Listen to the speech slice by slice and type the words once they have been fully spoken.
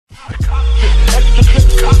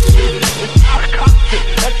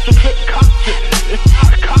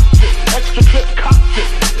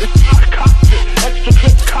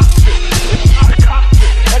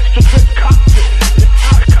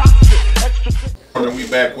And we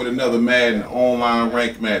back with another Madden online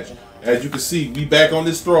rank match. As you can see, we back on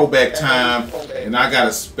this throwback time, and I got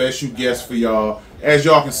a special guest for y'all. As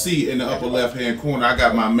y'all can see in the upper left-hand corner, I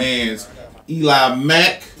got my man's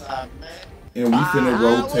ELIMACK, and we finna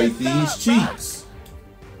rotate these cheeks.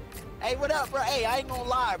 Hey, what up, bro? Hey, I ain't gonna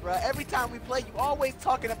lie, bro. Every time we play, you always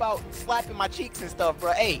talking about slapping my cheeks and stuff,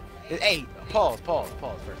 bro. Hey, pause first.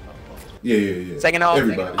 Pause. Yeah. Second off,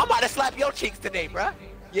 everybody. I'm about to slap your cheeks today, bro.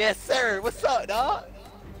 Yes, sir. What's up, dog?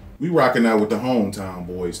 We rocking out with the hometown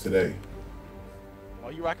boys today. Oh,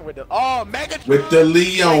 you rocking with the Megatron? With the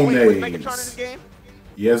Leones. Wait, Megatron in this game?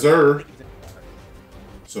 Yes, sir.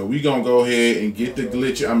 So we gonna go ahead and get the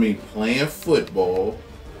glitch. I mean, playing football,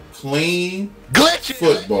 clean glitches.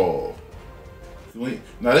 Football. Clean.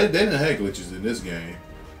 Now they didn't have glitches in this game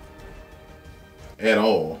at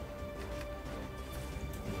all.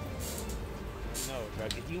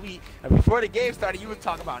 Before the game started, you were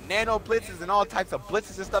talking about nano blitzes and all types of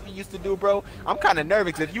blitzes and stuff you used to do, bro. I'm kind of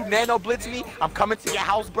nervous. If you nano blitz me, I'm coming to your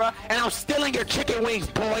house, bro, and I'm stealing your chicken wings,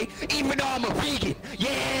 boy, even though I'm a vegan.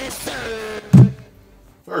 Yes, sir.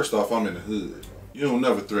 First off, I'm in the hood. You don't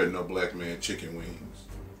never threaten no black man chicken wings.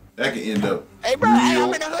 That can end up hey, bro,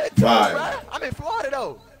 I'm in the hood too, bro. I'm in Florida,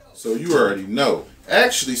 though. So you already know.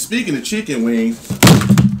 Actually, speaking of chicken wings,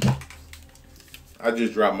 I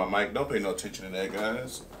just dropped my mic. Don't pay no attention to that,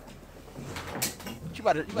 guys.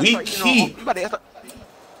 We keep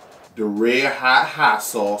the red hot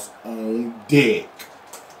sauce on deck.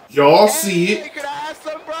 Y'all see it? Can I have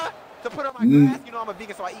some, bro? To put on my grass? You know I'm a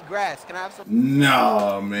vegan, so I eat grass. Can I have some?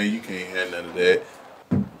 Nah, man, you can't have none of that.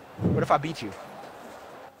 What if I beat you?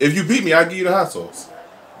 If you beat me, I'll give you the hot sauce.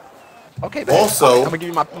 Okay, man. Also, I'm gonna give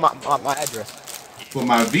you my address. For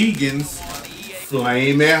my vegans,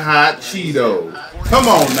 flaming hot Cheetos. Come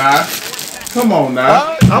on now. Come on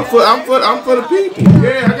now. I'm for the people.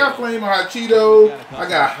 Yeah, I got flaming hot Cheetos. I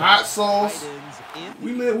got hot sauce.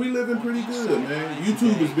 We living pretty good, man.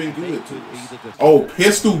 YouTube has been good to us. Oh,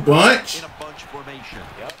 pistol bunch.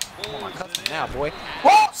 Now, boy.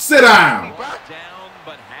 Sit down.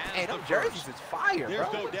 Hey, those jerseys is fire,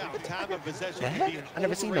 bro. The heck? I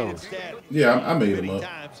never seen those. Yeah, I made them up.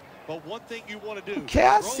 But one thing you want to do. Okay,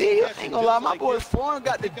 I see you. I ain't gonna lie, my boy Foreign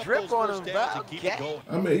got the drip on him, bro. Okay.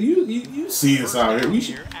 I mean, you see us out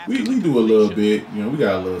here. We do a little bit. You know, we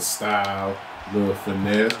got a little style, a little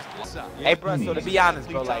finesse. Hey, bro. So to be honest,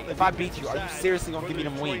 bro, like if I beat you, are you seriously gonna give me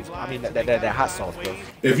them wings? I mean, that hot sauce, bro.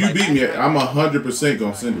 If you beat me, I'm 100%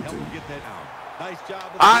 gonna send it to you.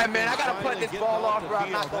 Alright, man, I gotta put this ball off, bro.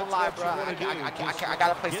 I'm not gonna lie, bro. I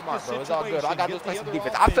gotta play smart, bro. It's all good. I gotta play some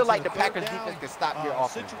defense. I feel like the Packers defense can stop your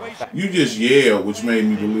offense. You just yelled, which made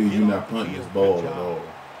me believe you're not punting this ball at all.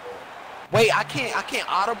 Wait, I can't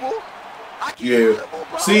audible? Yeah. Audible,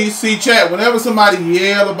 bro. See, chat. Whenever somebody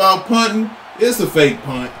yell about punting, it's a fake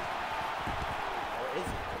punt.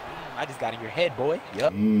 I just got in your head, boy.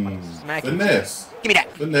 Yep. Finesse. Give me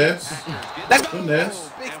that. Finesse. Let's go. Finesse.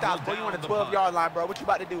 Big stop, boy. You on the 12-yard line, bro. What you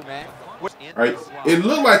about to do, man? All right. It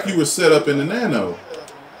looked like you were set up in the nano.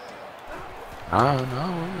 I don't know.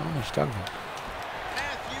 I'm struggling.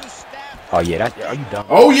 Oh, yeah. Are you dumb?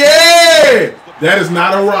 Oh, yeah. That is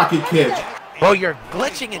not a rocket catch. Bro, you're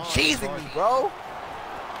glitching and cheesing me, bro.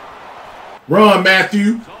 Run,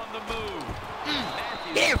 Matthew.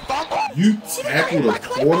 He didn't fumble? You tackled a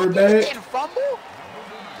quarterback?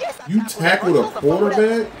 You tackled a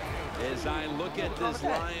quarterback? As I look at this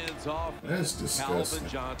Lions offense, that's disgusting.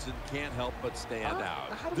 Johnson can't help but stand out.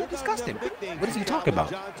 How is that disgusting? What is he talking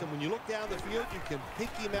about? When you look down the field, you can pick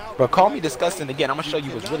him out. Bro, call me disgusting again. I'm gonna show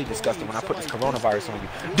you what's really disgusting when I put this coronavirus on you.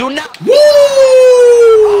 Do not. Woo!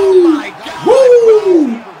 Oh my God!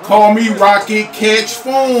 Woo! Call me rocket catch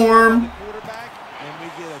form.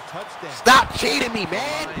 Stop cheating me,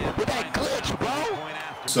 man! With that glitch, bro!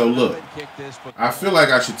 So look, I feel like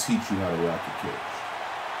I should teach you how to rocket catch.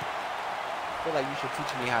 I feel like you should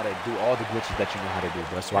teach me how to do all the glitches that you know how to do,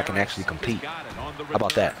 bro, so I can actually compete. How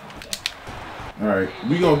about that? All right,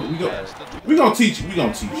 we gonna teach you.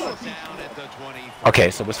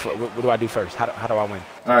 Okay, so what do I do first? How do I win?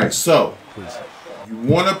 All right, so please, you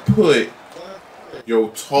want to put your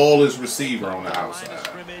tallest receiver on the outside.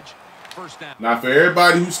 Now, for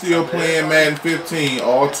everybody who's still playing Madden 15,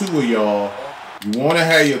 all two of y'all, you want to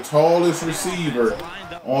have your tallest receiver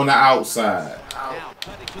on the outside.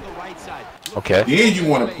 Okay. Then you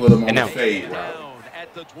want to put them on the fade route.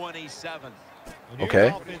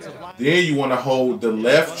 Okay. Then you want to hold the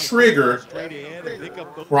left trigger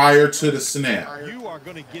prior to the snap.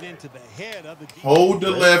 Hold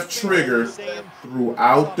the left trigger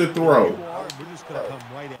throughout the throw.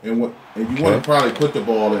 And you want to probably put the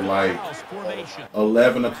ball at like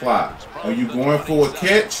 11 o'clock. When you're going for a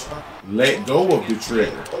catch, let go of the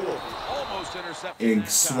trigger and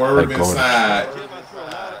swerve inside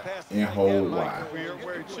and hold wide.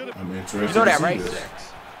 I'm interested You know that, to see right?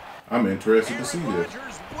 this. I'm interested to see this.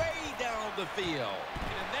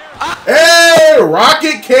 Hey,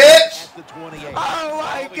 rocket catch! Oh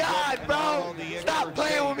my God, bro! Stop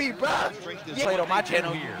playing with me, bro! You played on my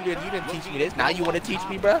channel. You didn't teach me this. Now you want to teach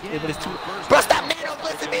me, bro? Bro, stop nano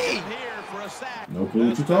blitzing me! No clue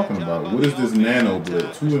what you're talking about. What is this nano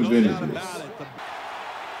blitz? Who invented this?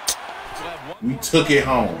 We took it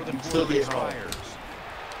home.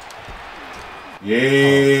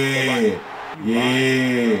 Yeah,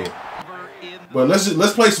 yeah. But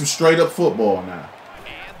let's play some straight up football now.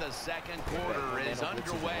 And the second quarter is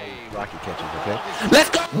underway. Rocket catches, okay? Let's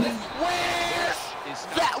go! Where's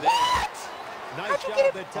that? What? Nice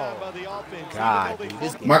job that time by the offense. God, dude,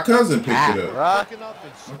 this game. My cousin picked it up.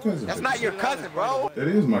 Bruh. My cousin. That's not your cousin, bro. That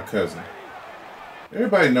is my cousin.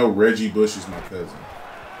 Everybody know Reggie Bush is my cousin.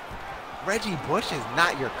 Reggie Bush is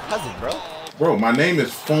not your cousin, bro. Bro, my name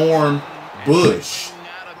is Form Bush.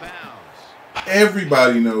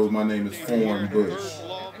 Everybody knows my name is Form Bush.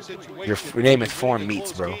 Your name is Form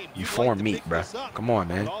Meats, bro. You Form Meat, bro. Come on,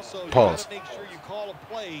 man. Pause.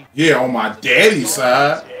 Yeah, on my daddy's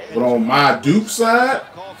side, but on my Duke side,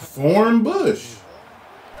 Form Bush.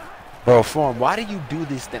 Bro, Form, why do you do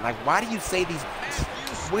this thing? Like, why do you say these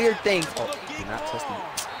weird things? Oh, you're not testing.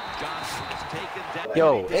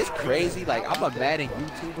 Yo, it's crazy. Like, I'm a Madden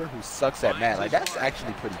YouTuber who sucks at Madden. Like, that's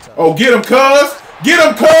actually pretty tough. Oh, get him, cuz! Get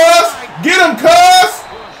him, cuz! Get him, cuz!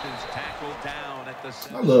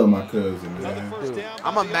 I love my cousin, man. Dude,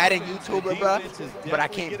 I'm a Madden YouTuber, bro, but I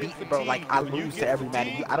can't beat, bro. Like, I lose to every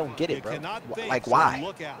Madden. I don't get it, bro. Like,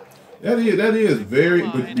 why? That is very.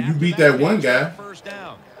 But you beat that one guy.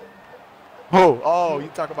 Oh, you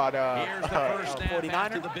talk about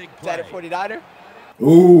 49er? Is that a 49er?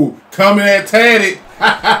 Ooh, coming at Tatted.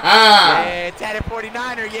 Yeah, Tatted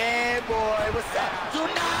 49er. Yeah, boy. What's up? Do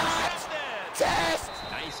not test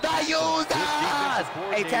the users.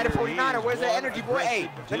 Hey, Tatted 49er, where's that energy, boy? Hey,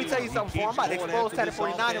 let me tell you something, boy. I'm about to expose Tatted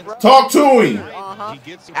 49er, bro. Talk to him.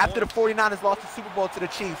 After the 49ers lost the Super Bowl to the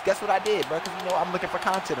Chiefs, guess what I did, bro? Because, you know, I'm looking for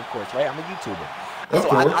content, of course, right? I'm a YouTuber. So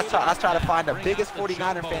I try to find the biggest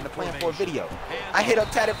 49er fan to plan for a video. I hit up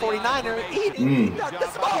Tatted 49er, he didn't the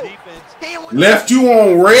smoke. Left you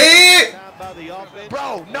on red?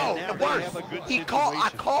 Bro, no, the worst. I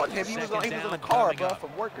called him. He was in a car, bro,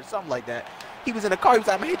 from work or something like that. He was in a car. He was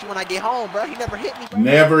like, I'm gonna hit you when I get home, bro. He never hit me, bro.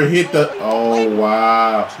 Never hit the. Oh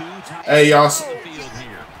wow. Hey y'all,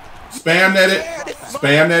 spam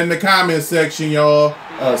that in the comment section, y'all.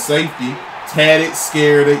 Safety. Tatted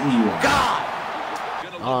scared of Ewan. God.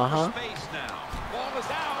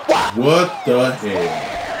 What the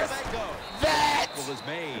hell? That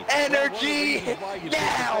energy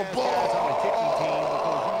now,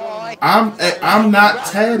 boy. I'm not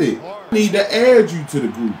Tatted. I need to add you to the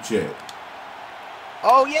group chat.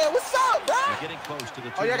 Oh yeah, what's up, bro?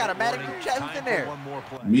 Oh, y'all got a Madden group chat? Who's in there?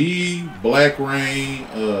 Me, Black Rain,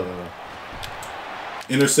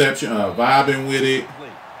 Interception, vibing with it.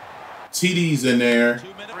 TD's in there.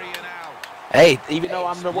 Hey, even though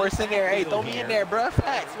I'm the worst in there, hey, throw me in there, bro.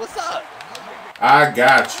 Facts. What's up? I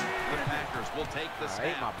got you.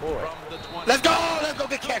 Alright, my boy. Let's go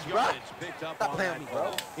get catch, bro. Stop playing with me,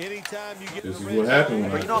 bro. This is what happened when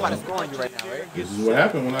Bro, you know I'm about to score on you right now, right? This is what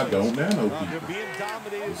happened when I don't nano people.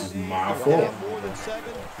 This is my fault.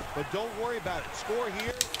 But don't worry about it. Score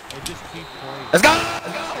here and just keep playing. Let's go!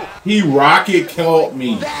 He rocket caught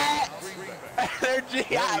me. Energy,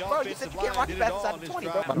 bro, you said you can't rocket back inside the 20,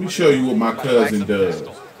 bro. Let me show you what my cousin does.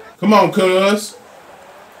 Come on, cuz.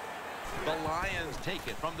 The Lions take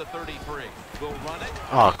it from the 33. Will run it.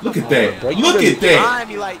 Oh, look at that. Bro, Look at that.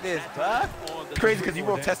 Me like this, bro. It's crazy because you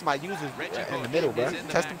won't test my users in the middle, bro.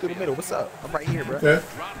 Test them through the middle. What's up? I'm right here, bro. Okay.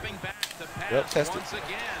 Yep, test it.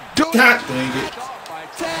 God dang it.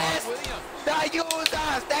 Test the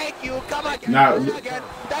users. Thank you. Come on. Now,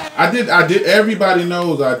 I did. Everybody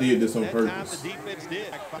knows I did this on purpose.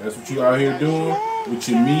 That's what you out here doing with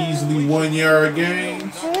your measly 1 yard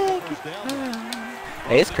games.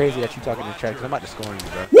 Hey, it's crazy that you talking to track because I'm about to score on you,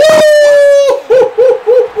 bro. Woo!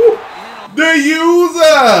 The user.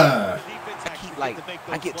 I keep like,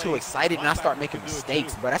 I get too excited and I start making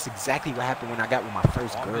mistakes, bro. That's exactly what happened when I got with my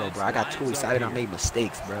first girl, bro. I got too excited, I made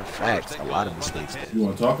mistakes, bro. Facts, a lot of mistakes. You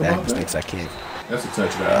want to talk about mistakes that? I can't. That's a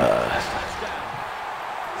touchdown.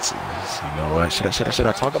 You know what? Should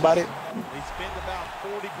I talk about it?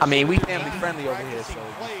 I mean, we family friendly over here, so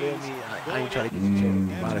you feel me? I ain't trying to get you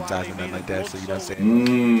monetized or nothing like that, so you know what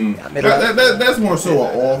I'm saying? That's more so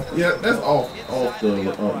off. Yeah, that's off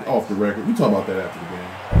the record. We talk about that after the game.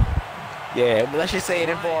 Yeah, but let's just say it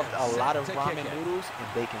involved a lot of ramen noodles and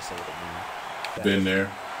baking soda, man.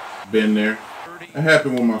 Been there. That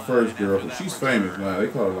happened with my first girl. She's famous now. They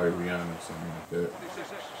call her like Rihanna or something like that.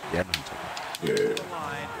 Yeah, yeah.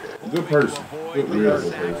 Good person. Good real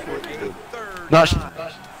good person. No,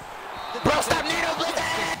 bro, stop nano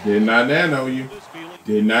blitzing! Did not nano you.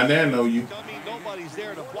 Did not nano you.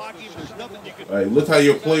 Like, look how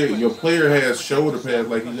your player has shoulder pads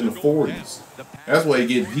like he's in the 40s. That's why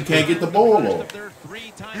he can't get the ball off.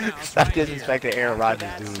 Stop disrespecting Aaron Rodgers,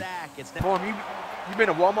 dude. Form, you been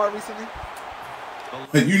to Walmart recently?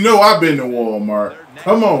 You know I've been to Walmart.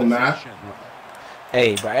 Come on now.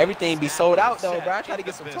 Hey, bro, everything be sold out though, bro. I tried to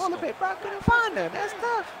get some toilet paper, I couldn't find them. That's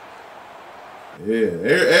tough.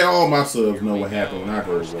 Yeah, all my subs know what happened when I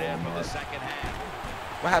go to Walmart.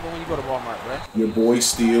 What happened when you go to Walmart, bro? Your boy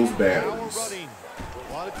steals batteries.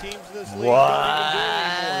 What?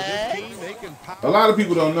 A lot of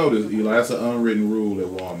people don't know this, Eli. That's an unwritten rule at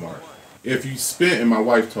Walmart. If you spend, and my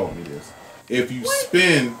wife taught me this, if you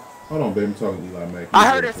spend, hold on, baby, I'm talking to ELIMACK. I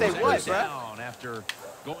heard her say what, bro?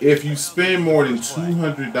 If you spend more than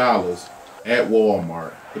 $200 at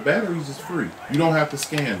Walmart, the batteries is free. You don't have to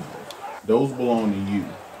scan those. Those belong to you.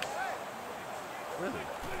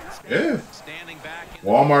 Yeah.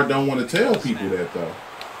 Walmart don't want to tell people that though.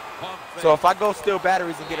 So if I go steal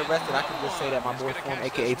batteries and get arrested, I can just say that my boy Form,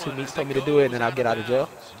 aka 2 Meats, told me to do it, and then I'll get out of jail?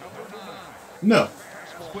 No.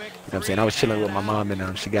 You know what I'm saying? I was chilling with my mom,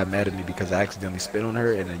 and she got mad at me because I accidentally spit on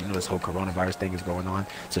her, and you know this whole coronavirus thing is going on.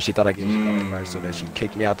 So she thought I gave coronavirus, so then she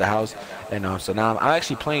kicked me out the house. And so now I'm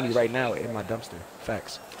actually playing you right now in my dumpster.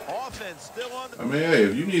 Facts. I mean, hey,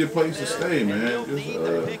 if you need a place to stay, man,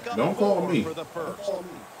 just don't call me.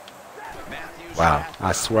 Wow,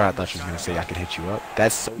 I swear I thought you was gonna say I could hit you up.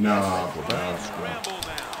 That's so nah.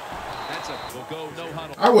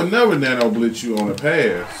 I would never nano blitz you on a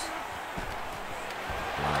pass.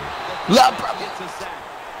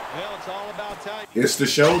 It's the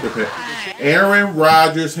shoulder pad. Aaron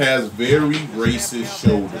Rodgers has very racist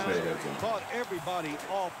shoulder pads on.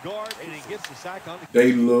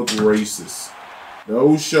 They look racist.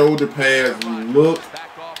 Those shoulder pads look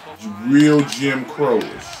real Jim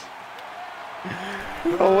Crowish.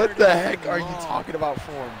 Bro, what the heck are you talking about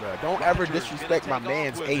for him, bro? Don't ever disrespect my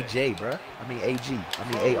man's AJ, bro. I mean AG. I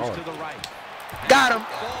mean AR. Got him.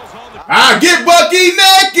 Ah, get Bucky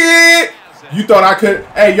naked. You thought I could?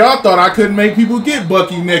 Hey, y'all thought I couldn't make people get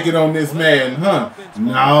Bucky naked on this man, huh?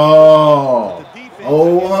 No.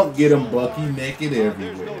 Oh, get him Bucky naked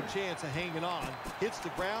everywhere.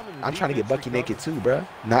 I'm trying to get Bucky naked too, bro.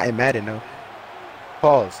 Not in Madden though.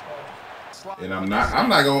 Pause. And I'm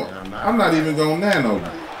not even gonna nano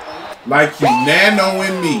you. Like you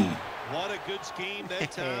nanoing me.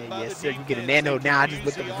 Yes, sir. You get a nano now. I just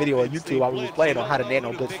looked at the video on YouTube while we was playing on how to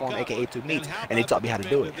nano blitz Form, aka 2 Meats, and they taught me how to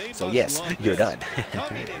do it. So yes, you're done.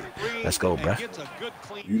 Let's go, bro.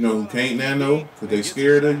 You know who can't nano? Cause they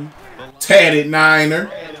scared of you? Tatted Niner.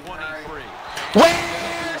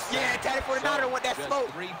 Yeah, Tatted 49er want that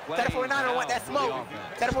smoke. Tatted 49er want that smoke.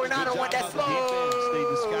 Tatted 49er want that smoke. They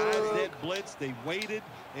disguised that blitz. They waited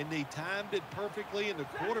and they timed it perfectly, and the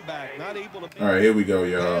quarterback not able to make all right, here we go,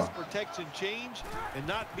 y'all. pass protection change, and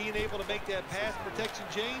not being able to make that pass protection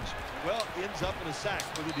change, well, ends up in a sack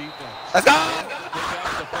for the defense. Let's go!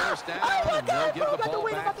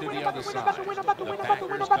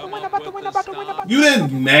 You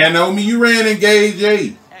didn't nano me. You ran in gauge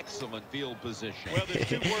 8. Excellent field position.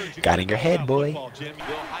 Got in your head, boy. What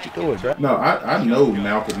you doing, bro? No, I know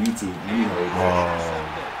Malcolm YouTube. You know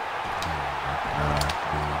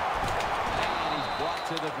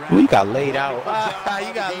Ooh, you got laid out.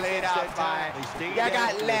 You got laid out by. You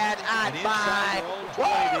got laid out by.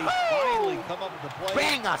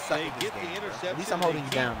 Bang us up. At least I'm holding you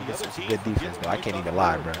down to get some good defense, bro. I can't even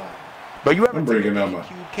lie, bro. But you ever take a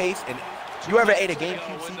GameCube case and you ever ate a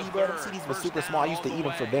GameCube CD, bro? Them CDs were super small. I used to eat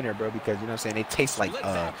them for dinner, bro, because you know what I'm saying. They taste like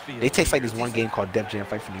this one game called Def Jam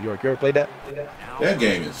Fight for New York. You ever played that? that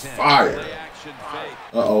game is fire.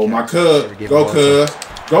 Uh-oh, my cuz. Go, cuz.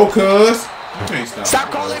 Go, cuz. You can't stop.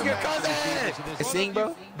 Stop calling your cousin. Sing,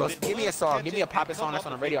 bro. Give me a song. Give me a poppin' song that's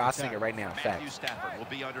on the radio. I'll sing it right now. Fact.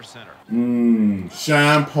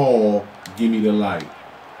 Sean Paul Give me the light.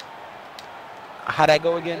 How'd that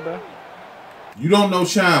go again, bro? You don't know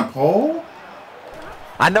Sean Paul?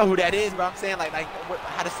 I know who that is, bro. I'm saying like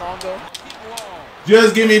how the song go?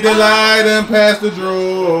 Just give me the light and pass the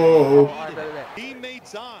draw. He made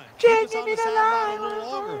sign. Just give me the light. A little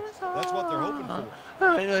longer. That's what they're hoping for.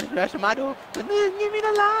 That's my door. Give me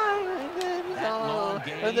the light.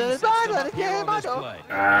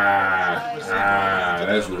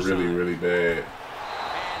 That's really bad.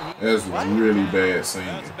 That's really bad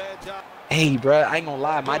singing. Hey, bro, I ain't gonna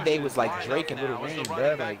lie. My day was like Drake and Lil Wayne,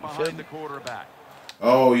 bro. Like, you feel me?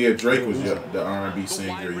 Oh yeah, Drake was the R&B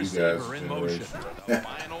singer. You guys' generation. Yeah,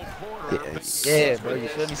 bro. You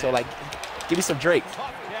feel me? So like, give me some Drake. He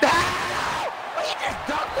just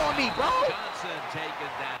dunked on me, bro.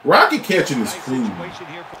 Rocket catching is cool.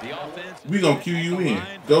 We gonna cue you in.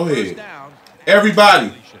 Go ahead.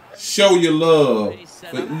 Everybody, show your love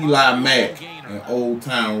for ELIMACK and Old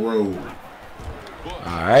Town Road. All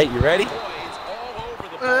right, you ready?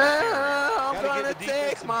 I'm gonna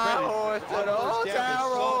take my horse to the Old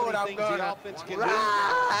Town Road. I'm gonna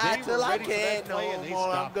ride till I can't no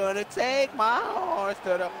more. I'm gonna take my horse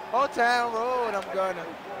to the Old Town Road. I'm gonna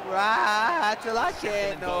ride till I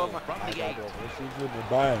can't no more.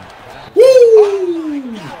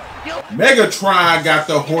 Woo! Megatron got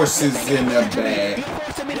the horses in the bag. You're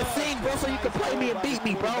forcing me to sing, bro, so you can play me and beat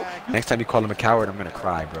me, bro. Next time you call him a coward, I'm gonna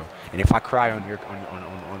cry, bro. And if I cry on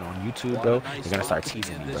YouTube, bro, you're gonna start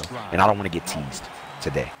teasing me, bro. And I don't want to get teased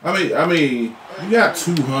today. I mean, you got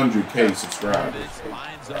 200K subscribers.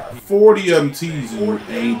 40 of them teasing you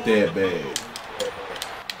ain't that bad.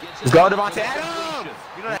 Let's go, Devontae Adams.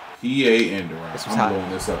 You know that. He ain't end around. I'm blowing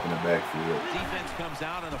this up in the backfield. Defense comes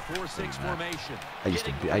out in a 4-6 formation. I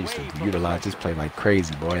used to utilize this play like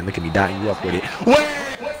crazy, boy, and look at me dotting you up with it.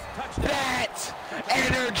 Where's that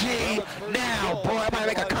energy now, boy? I'm gonna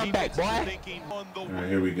make a comeback, boy. All right,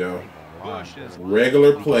 here we go.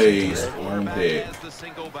 Regular plays on deck.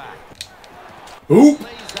 Hoop.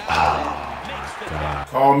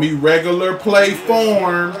 Call me regular play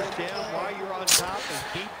form.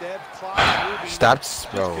 Stop,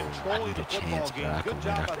 bro. I need a chance, bro. I can win.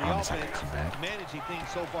 I promise I can come back.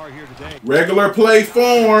 Regular play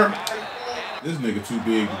form. This nigga too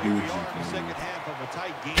big to do what you can.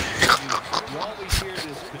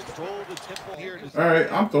 All right,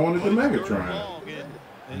 I'm throwing it to Megatron.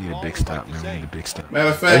 We need a big stop, man. We need a big stop. Matter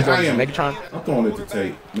of fact, Megatron. I'm throwing it to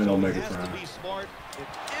Tate. Megatron.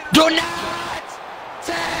 Do not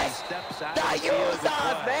take the users,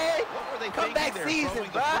 man. Come back season,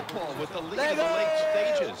 bro. Let go.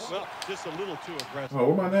 Well, just a little too aggressive.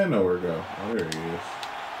 Oh, where my nanoer go? Oh, there he is.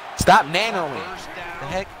 Stop nanoing. The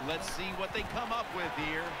heck? Let's see what they come up with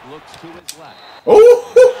here. Looks to his left. Oh!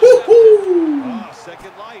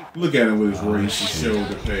 Second life. Look at him with his racist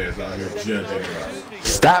shoulder pads out here judging us.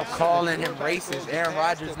 Stop calling him racist. Aaron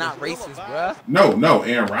Rodgers is not racist, bruh. No,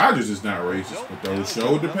 Aaron Rodgers is not racist, but those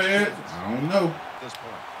shoulder pads, I don't know.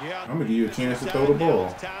 I'm gonna give you a chance to throw the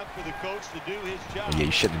ball. Oh, yeah,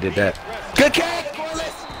 you shouldn't have did that. Good catch,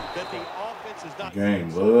 Corliss. The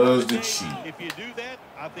game loves the cheat. If you do that,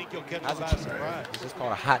 I think you'll catch That's a a cheat. surprise. It's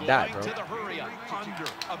called a hot dot, bro.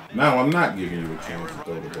 Now I'm not giving you a chance to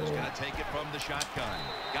throw the ball.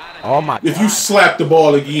 Oh my God. If you slap the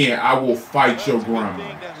ball again, I will fight your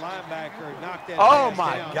grandma. Oh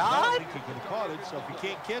my God.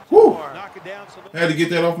 Whew. Had to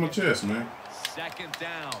get that off my chest, man. Second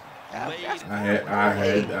down. I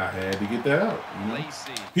had to get that out. You know?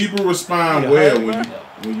 People respond well when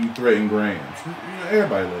you threaten grams. You know,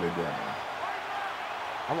 everybody let it go.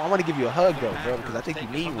 I want to give you a hug though, bro, because I think you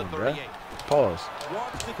need one, bro. Pause.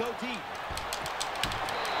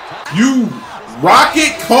 You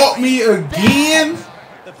Rocket caught me again.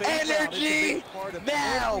 Energy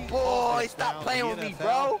now, boy. Stop playing with me,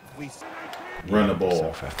 bro. Run the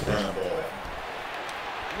ball.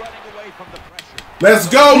 Let's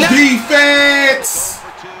go, defense!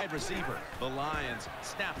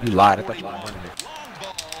 You lied. I thought you were running it.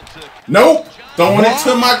 Nope. Throwing it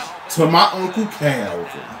to my Uncle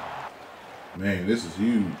Calvin. Man, this is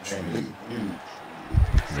huge.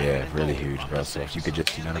 Yeah, really huge, bro. So if you could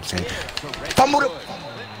just, you know what I'm saying? Fumble it.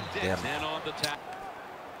 Damn.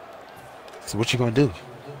 So what you gonna do?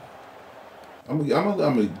 I'm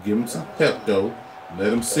gonna give him some pep though.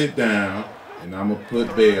 Let him sit down. And I'm going to put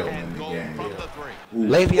Bell in the game. You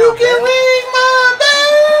can ring my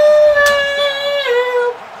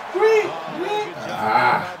bell. Ring.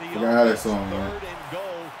 Forgot how that song, man.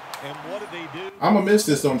 I'm going to miss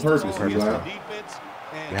this on purpose, Eli.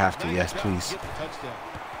 You have to, yes, please.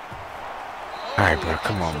 All right, bro,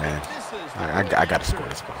 come on, man. I got to score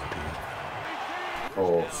this ball, dude.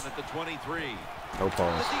 Pause. At the 23. No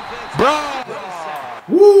pause.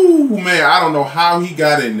 Bro! Woo, man, I don't know how he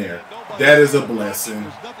got in there. That is a blessing.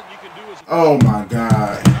 Oh, my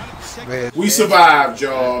God. We survived,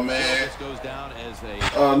 y'all, man.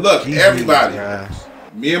 Look, everybody.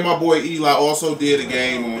 Me and my boy Eli also did a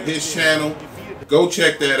game on his channel. Go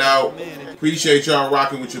check that out. Appreciate y'all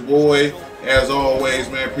rocking with your boy. As always,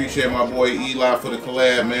 man, appreciate my boy Eli for the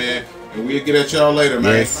collab, man. And we'll get at y'all later,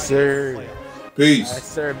 man. Yes, sir. Peace. Yes,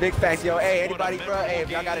 sir. Big facts, yo. Hey, anybody, bro? Hey, if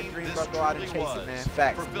y'all got a dream, bro, go out and chase it, man.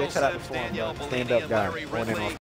 Facts. Bitch, shut out the form, bro. Stand up, guy. One and all.